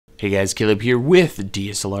Hey guys, Caleb here with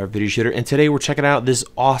DSLR Video Shooter, and today we're checking out this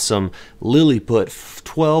awesome Lilliput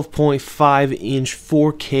 12.5 inch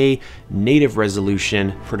 4K native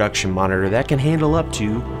resolution production monitor that can handle up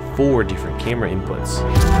to 4 different camera inputs.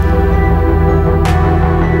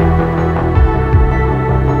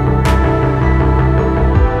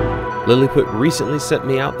 Lilliput recently sent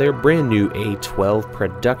me out their brand new A12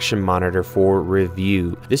 production monitor for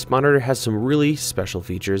review. This monitor has some really special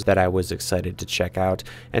features that I was excited to check out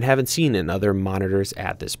and haven't seen in other monitors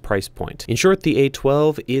at this price point. In short, the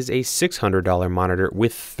A12 is a $600 monitor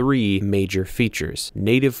with 3 major features: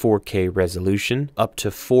 native 4K resolution, up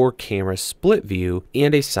to 4 camera split view,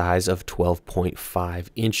 and a size of 12.5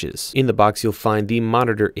 inches. In the box you'll find the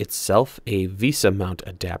monitor itself, a VESA mount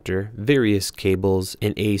adapter, various cables,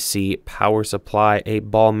 an AC power supply, a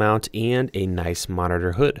ball mount, and a nice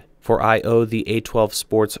monitor hood. For I/O, the A12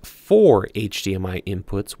 sports 4 HDMI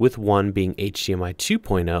inputs, with one being HDMI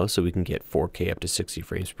 2.0, so we can get 4K up to 60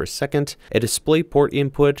 frames per second, a DisplayPort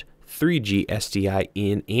input, 3G SDI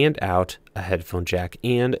in and out, a headphone jack,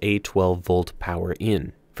 and a 12-volt power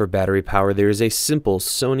in. For battery power, there is a simple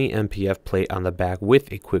Sony MPF plate on the back with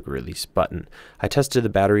a quick release button. I tested the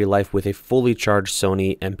battery life with a fully charged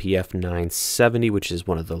Sony MPF 970, which is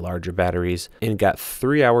one of the larger batteries, and got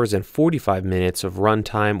 3 hours and 45 minutes of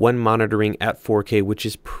runtime when monitoring at 4K, which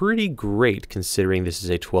is pretty great considering this is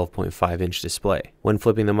a 12.5 inch display. When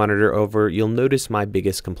flipping the monitor over, you'll notice my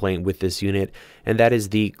biggest complaint with this unit, and that is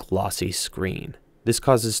the glossy screen. This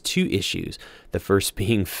causes 2 issues, the first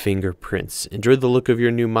being fingerprints. Enjoy the look of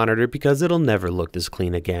your new monitor because it'll never look this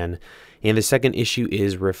clean again. And the second issue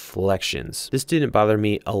is reflections. This didn't bother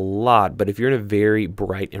me a lot, but if you're in a very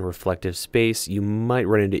bright and reflective space, you might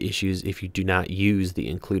run into issues if you do not use the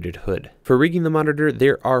included hood. For rigging the monitor,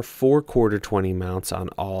 there are 4 quarter 20 mounts on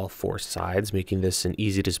all 4 sides, making this an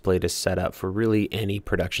easy display to set up for really any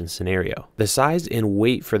production scenario. The size and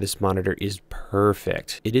weight for this monitor is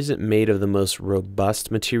perfect. It isn't made of the most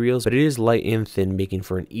robust materials, but it is light and thin, making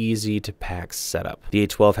for an easy to pack setup. The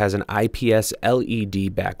A12 has an IPS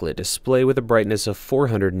LED backlit display with a brightness of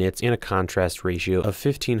 400 nits and a contrast ratio of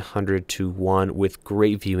 1500:1 with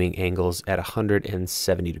great viewing angles at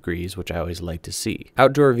 170 degrees, which I always like to see.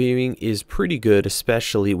 Outdoor viewing is pretty good,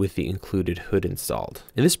 especially with the included hood installed.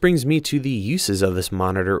 And this brings me to the uses of this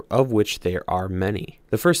monitor, of which there are many.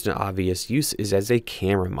 The first and obvious use is as a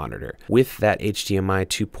camera monitor. With that HDMI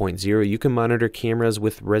 2.0, you can monitor cameras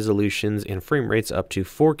with resolutions and frame rates up to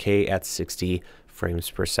 4K at 60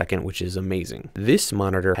 frames per second, which is amazing. This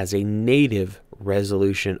monitor has a native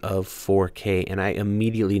resolution of 4K, and I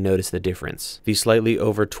immediately noticed the difference. The slightly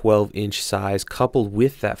over 12 inch size coupled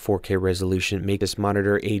with that 4K resolution make this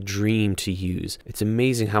monitor a dream to use. It's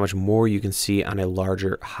amazing how much more you can see on a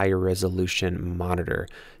larger, higher resolution monitor.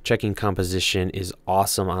 Checking composition is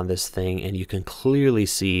awesome on this thing, and you can clearly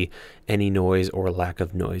see any noise or lack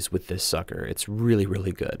of noise with this sucker. It's really,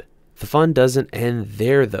 really good. The fun doesn't end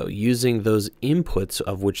there though. Using those inputs,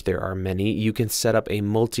 of which there are many, you can set up a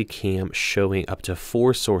multicam showing up to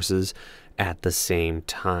 4 sources at the same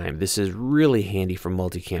time. This is really handy for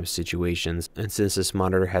multicam situations, and since this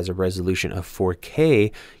monitor has a resolution of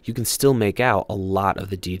 4K, you can still make out a lot of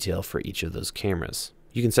the detail for each of those cameras.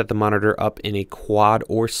 You can set the monitor up in a quad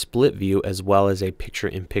or split view, as well as a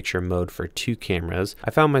picture-in-picture mode for 2 cameras.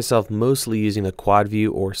 I found myself mostly using the quad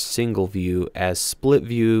view or single view, as split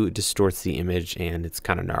view distorts the image and it's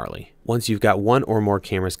kind of gnarly. Once you've got 1 or more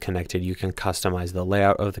cameras connected, you can customize the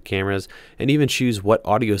layout of the cameras and even choose what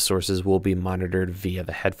audio sources will be monitored via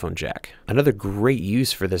the headphone jack. Another great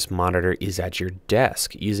use for this monitor is at your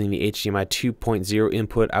desk. Using the HDMI 2.0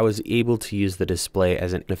 input, I was able to use the display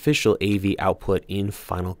as an official AV output in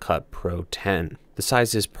Final Cut Pro 10. The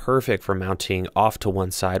size is perfect for mounting off to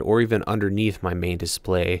one side or even underneath my main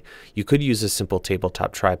display. You could use a simple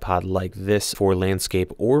tabletop tripod like this for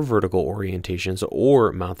landscape or vertical orientations,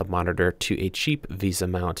 or mount the monitor to a cheap VESA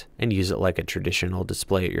mount and use it like a traditional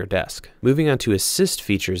display at your desk. Moving on to assist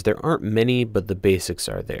features, there aren't many, but the basics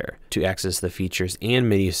are there. To access the features and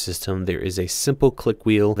menu system, there is a simple click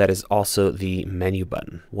wheel that is also the menu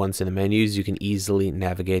button. Once in the menus, you can easily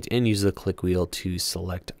navigate and use the click wheel to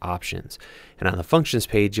select options. And on the functions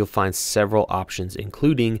page, you'll find several options,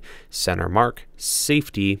 including center mark,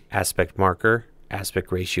 safety, aspect marker,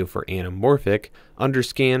 aspect ratio for anamorphic,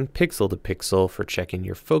 underscan, pixel to pixel for checking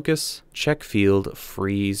your focus, check field,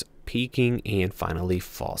 freeze, peaking, and finally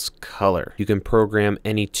false color. You can program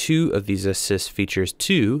any 2 of these assist features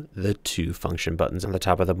to the 2 function buttons on the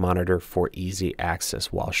top of the monitor for easy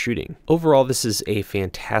access while shooting. Overall, this is a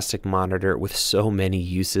fantastic monitor with so many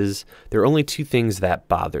uses. There are only 2 things that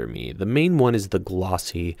bother me. The main one is the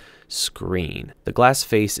glossy screen. The glass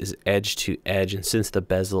face is edge to edge, and since the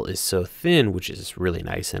bezel is so thin, which is really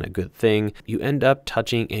nice and a good thing, you end up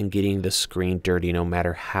touching and getting the screen dirty no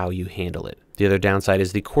matter how you handle it. The other downside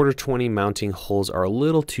is the 1/4-20 mounting holes are a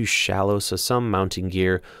little too shallow, so some mounting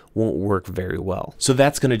gear won't work very well. So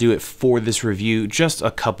that's going to do it for this review. Just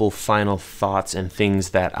a couple final thoughts and things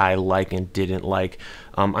that I like and didn't like.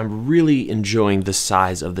 I'm really enjoying the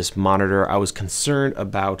size of this monitor. I was concerned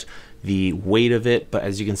about the weight of it, but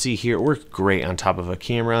as you can see here, it works great on top of a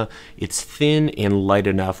camera. It's thin and light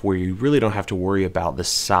enough where you really don't have to worry about the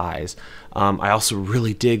size. I also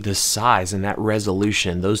really dig the size and that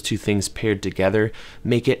resolution. Those 2 things paired together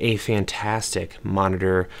make it a fantastic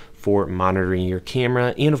monitor for monitoring your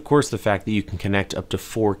camera, and of course the fact that you can connect up to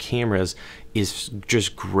 4 cameras is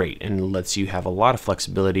just great and lets you have a lot of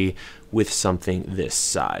flexibility with something this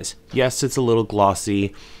size. Yes, it's a little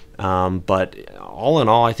glossy, but all in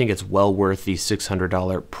all, I think it's well worth the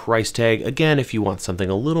 $600 price tag. Again, if you want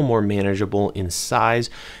something a little more manageable in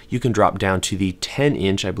size, you can drop down to the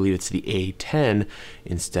 10-inch, I believe it's the A10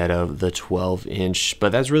 instead of the 12-inch.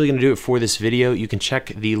 But that's really going to do it for this video. You can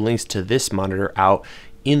check the links to this monitor out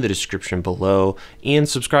in the description below, and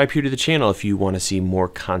subscribe here to the channel if you want to see more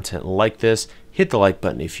content like this. Hit the like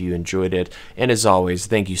button if you enjoyed it, and as always,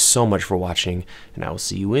 thank you so much for watching, and I will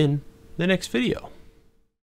see you in the next video.